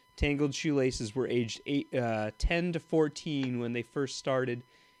band. Tangled Shoelaces were aged 10 to 14 when they first started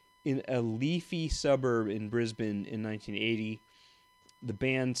in a leafy suburb in Brisbane in 1980. The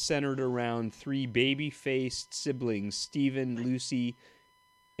band centered around three baby-faced siblings, Stephen, Lucy,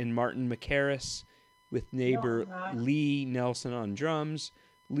 and Martin McCarris, with neighbor Lee Nelson on drums.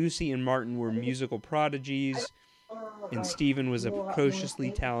 Lucy and Martin were musical prodigies, and Stephen was a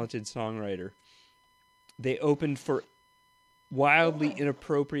precociously talented songwriter. They opened for wildly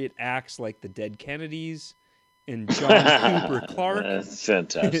inappropriate acts like the Dead Kennedys and John Cooper Clarke. That's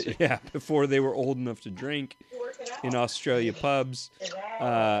fantastic. Yeah, before they were old enough to drink in Australia pubs.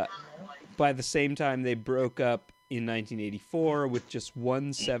 By the same time, they broke up in 1984 with just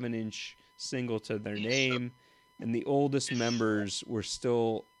one 7-inch single to their name, and the oldest members were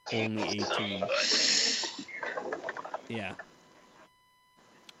still only 18. Yeah.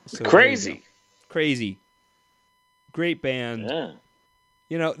 So Crazy. Crazy. Great band. Yeah.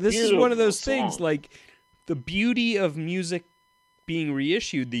 You know, this is Beautiful one of those things, song. like, the beauty of music being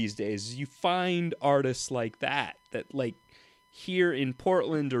reissued these days is you find artists like that, like, here in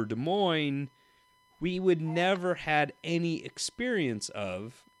Portland or Des Moines, we would never had any experience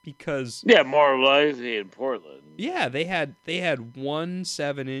of, because... Yeah, more likely in Portland. Yeah, they had one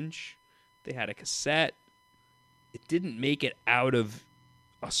 7-inch, they had a cassette. It didn't make it out of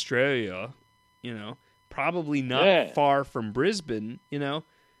Australia, you know, probably not far from Brisbane, you know.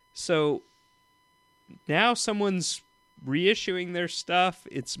 So now someone's reissuing their stuff.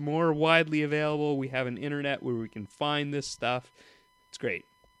 It's more widely available. We have an internet where we can find this stuff. It's great.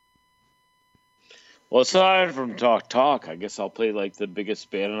 Well, aside from Talk, I guess I'll play like the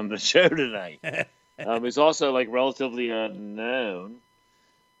biggest band on the show tonight. It's also like relatively unknown.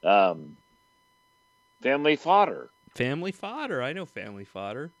 Family Fodder. Family Fodder. I know Family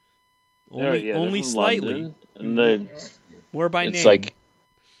Fodder. They're Only from slightly. London, and More by it's name. like,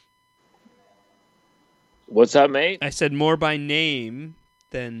 what's that, mate? I said more by name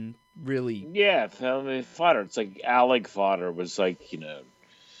than really. Yeah, Family Fodder. It's like Alec Fodder was like, you know,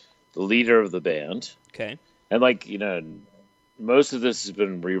 the leader of the band. Okay. And like, you know, most of this has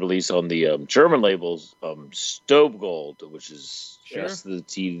been re-released on the German labels, Stobe Gold, which is Sure. S the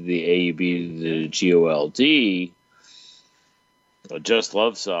T, the A, B, the GOLD. Just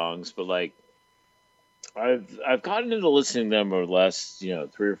love songs, but like, I've gotten into listening to them over the last 3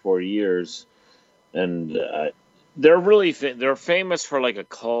 or 4 years, and they're really they're famous for like a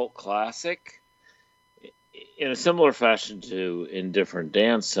cult classic in a similar fashion to Indifferent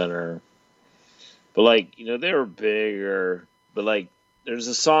Dance Center. But like, they were bigger. But like, there's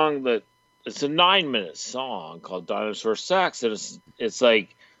a song that it's a 9-minute song called Dinosaur Sex, and it's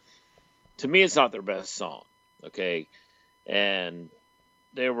like, to me, it's not their best song. Okay, and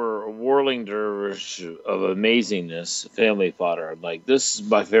they were a whirling dervish of amazingness, family fodder. I'm like, this is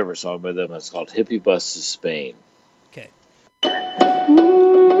my favorite song by them. It's called Hippie Bus to Spain. Okay.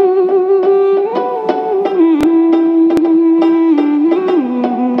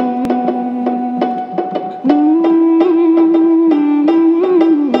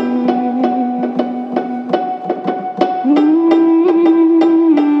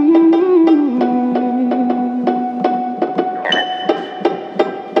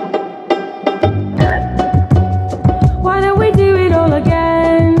 Why don't we do it all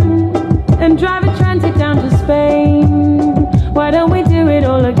again and drive a transit down to Spain? Why don't we do it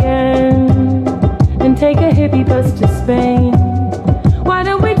all again and take a hippie bus to Spain? Why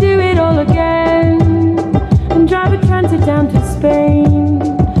don't we do it all again and drive a transit down to Spain?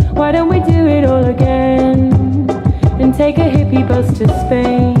 Why don't we do it all again and take a hippie bus to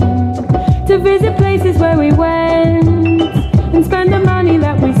Spain to visit places where we went and spend the money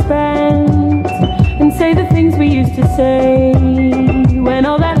that we spent and say the things we used to say when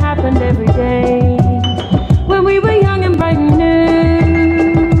all that happened every day. When we were young and bright and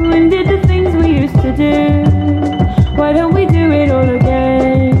new and did the things we used to do. Why don't we do it all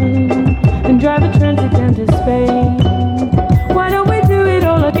again and drive a transit down to Spain? Why don't we do it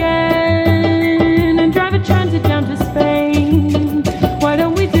all again and drive a transit down to Spain? Why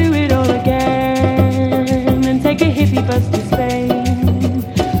don't we do it all again and take a hippie bus to Spain?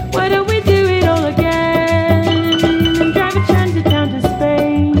 Why don't we do it all again and drive a transit down to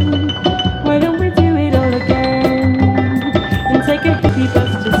Spain? Why don't we do it all again and take a hippie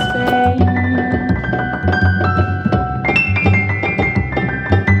bus to Spain?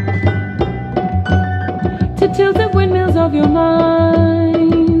 To tilt the windmills of your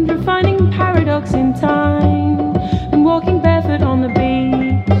mind, refining paradox in time, and walking barefoot on the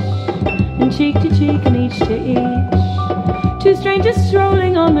beach, and cheek to cheek and each to each. Two strangers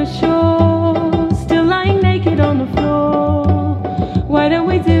strolling on the shore, still lying naked on the floor. Why don't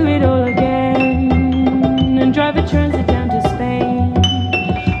we do it all again and drive a transit down to Spain?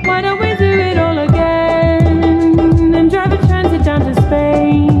 Why don't we do it all again and drive a transit down to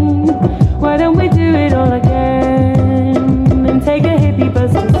Spain? Why don't we do it all again and take a hippie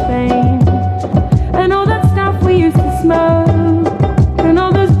bus to Spain? And all that stuff we used to smoke, and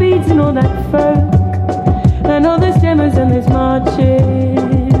all those beads and all that folk, and all those demos and those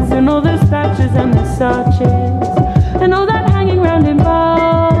marches, and all those thatchers and those sarches, and all that hanging round in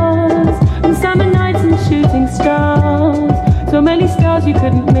bars, and summer nights and shooting stars. So many stars you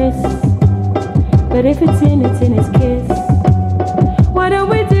couldn't miss, but if it's in its kiss. Why don't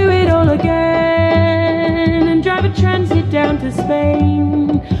we do it all again and drive a transit down to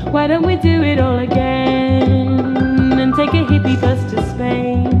Spain? Why don't we do it all again and take a hippie bus to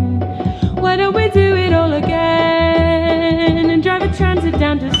Spain? Why don't we do it all again and drive a transit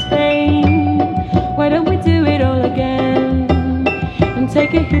down to Spain? Why don't we do it all again and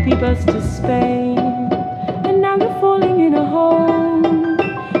take a hippie bus to Spain? And now you're falling in a hole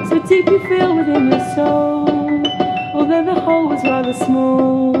so deep you feel within your soul. Although the hole was rather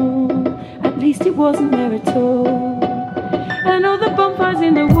small, at least it wasn't there at all. And all the bonfires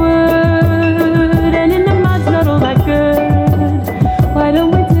in the wood and in the mud's not all that good. Why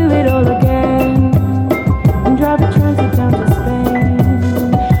don't we do it all again and drive a transit down to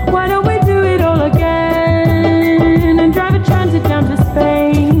Spain? Why don't we do it all again and drive a transit down to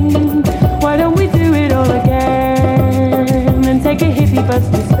Spain? Why don't we do it all again and take a hippie bus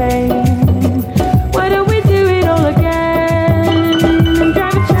to Spain? Why don't we do it all again and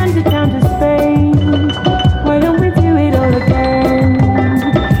drive a transit down to Spain? Why don't we do it all again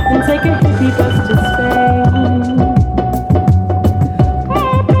and take a hippie bus to Spain?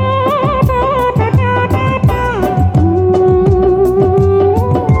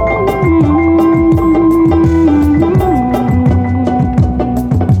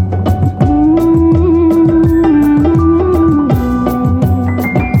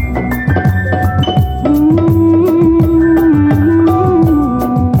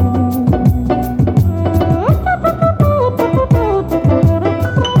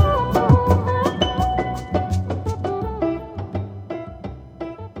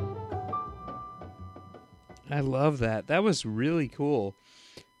 I love that. That was really cool.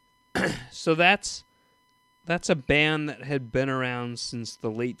 So that's a band that had been around since the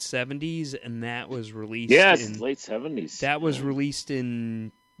late 70s, and that was released Yeah, it's in late 70s. that was released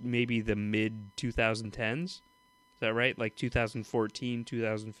in maybe the mid 2010s. Is that right? Like 2014,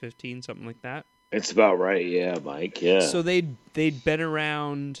 2015, something like that. It's about right, yeah, Mike. Yeah. So they'd been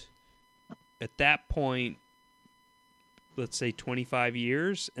around at that point, let's say 25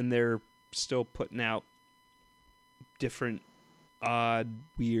 years, and they're still putting out different odd,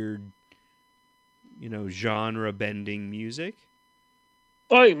 weird, genre bending music.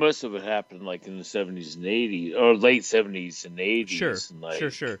 I think most of it happened like in the 70s and 80s, or late 70s and 80s. Sure, and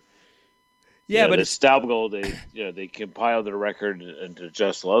like, sure. Yeah, but the it's Staubgold, they compiled the record into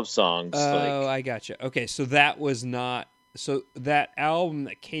Just Love songs. oh, I gotcha. Okay, so that was not that album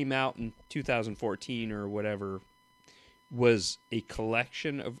that came out in 2014 or whatever was a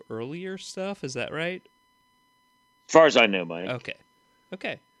collection of earlier stuff. Is that right? As far as I know, Mike.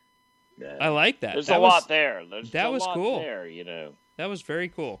 Okay. Yeah. I like that. There's That a was- lot there. that was cool. There, That was very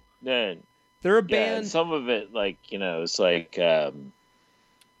cool. Yeah, They're a yeah, and band. some of it, it's like,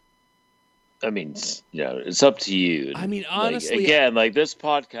 I mean, it's up to you. I mean, Like, honestly, again, like this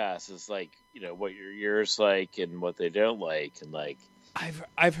podcast is like, what your ears like and what they don't like, and like,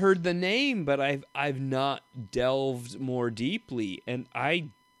 I've heard the name, but I've not delved more deeply, and I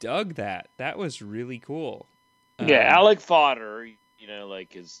dug that. That was really cool. yeah, Alec Fodder,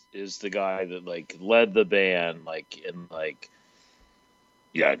 is the guy that like led the band,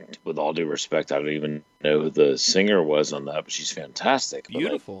 yeah, with all due respect, I don't even know who the singer was on that, but she's fantastic. But, like,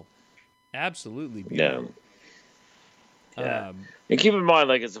 Beautiful, absolutely yeah. beautiful. Yeah. And keep in mind,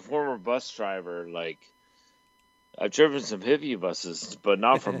 like, as a former bus driver, like, I've driven some hippie buses, but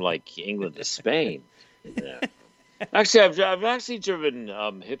not from like England to Spain. Yeah. Actually, I've actually driven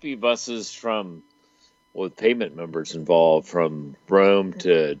hippie buses with payment members involved from Rome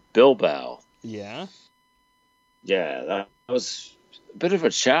to Bilbao. Yeah. Yeah, that was a bit of a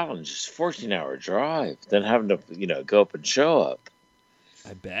challenge. It's a 14-hour drive, then having to go up and show up.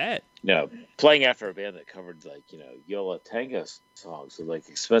 I bet. Playing after a band that covered like Yola Tango songs with like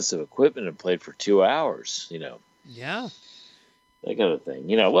expensive equipment and played for 2 hours. Yeah. That kind of thing.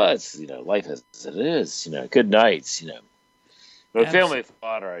 It's life as it is. Good nights. But Family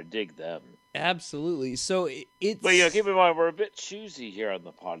Fodder, I dig them. Absolutely. So it's. But keep in mind we're a bit choosy here on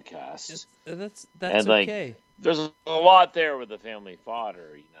the podcast. That's And, like, okay. There's a lot there with the Family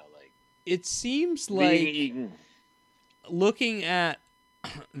Fodder. It seems like being, looking at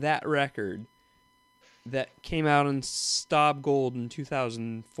that record that came out in Staubgold in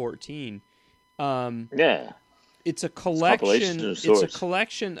 2014. yeah. It's a compilation collection. of It's a sorts.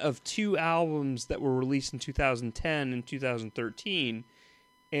 collection of 2 albums that were released in 2010 and 2013,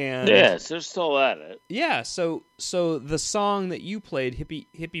 and Yes, they're still at it. yeah. So the song that you played,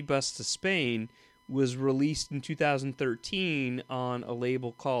 "Hippie Bus to Spain," was released in 2013 on a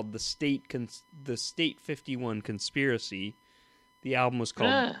label called the State 51 Conspiracy. The album was called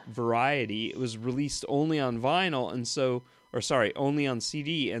Yeah. Variety. It was released only on vinyl, only on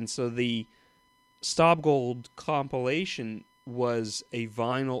CD, and so the Staubgold compilation was a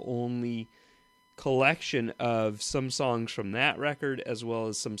vinyl-only collection of some songs from that record as well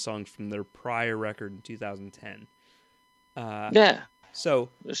as some songs from their prior record in 2010. Yeah, So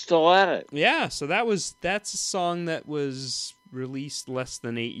they're still at it. yeah, so that's a song that was released less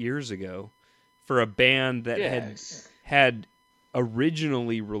than 8 years ago for a band that Yes. had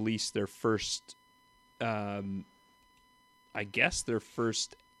originally released their first, their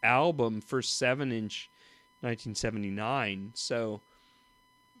first album, first 7-inch, 1979. So,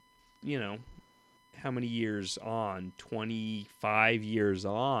 how many years on? 25 years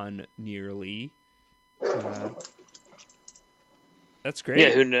on, nearly. That's great. Yeah,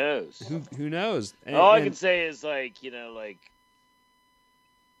 who knows? Who knows? All I can say is if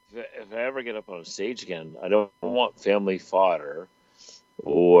I ever get up on a stage again, I don't want Family Fodder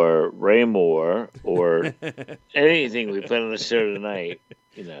or Raymore or anything we played on the show tonight.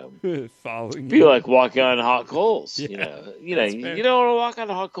 following Be like walking on hot coals. Yeah, You that's fair. don't want to walk on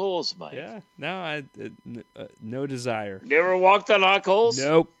hot coals, Mike. Yeah, no, no desire. You ever walked on hot coals?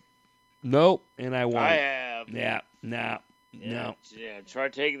 Nope, and I won't. I have. Yeah, no. Yeah, try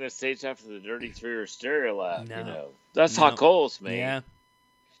taking the stage after the Dirty Three or Stereo Lab. No. That's No. hot coals, man. Yeah,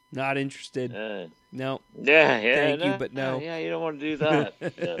 not interested. No. Yeah. Thank you, but no. Yeah, you don't want to do that.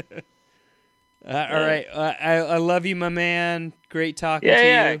 Yeah. All right, I love you, my man. Great talking to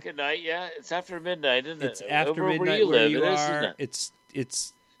Yeah. you. Good night. Yeah, it's after midnight, isn't it? It's after Over midnight where you live, it is, isn't are. it?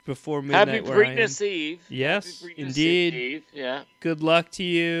 It's before midnight Happy where I am. Preakness Eve. Yes, Happy Preakness indeed. Eve. Yeah. Good luck to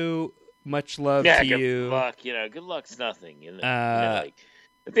you. Much love Yeah. to Good you. luck. Good luck's nothing. Uh,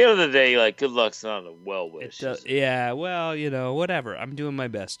 At the end of the day, good luck's not a well wish. Yeah, well, whatever. I'm doing my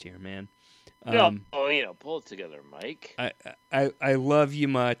best here, man. Pull it together, Mike. I love you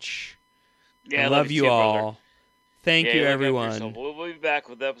much. Yeah, I love you too, all. brother. Thank Yeah, you, look after everyone. yourself. We'll be back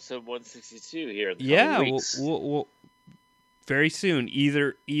with episode 162 here in the Yeah, coming weeks. we'll very soon.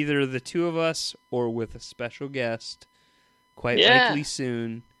 Either the two of us or with a special guest. Quite Yeah. likely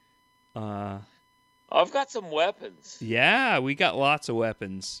soon. I've got some weapons. Yeah, we got lots of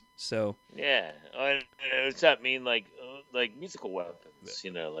weapons. So Yeah. Does that mean like musical weapons?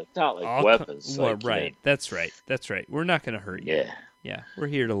 Like not like I'll weapons. well, like, right. That's right. That's right. We're not going to hurt you. Yeah. Yeah, we're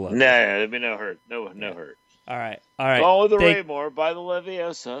here to love No, you. there'll be no hurt. No hurt. All right. All right. Gone with the Thank- Raymore by the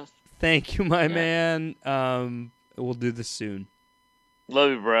Leviosa. Thank you, my Yeah. man. We'll do this soon.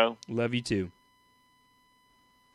 Love you, bro. Love you too.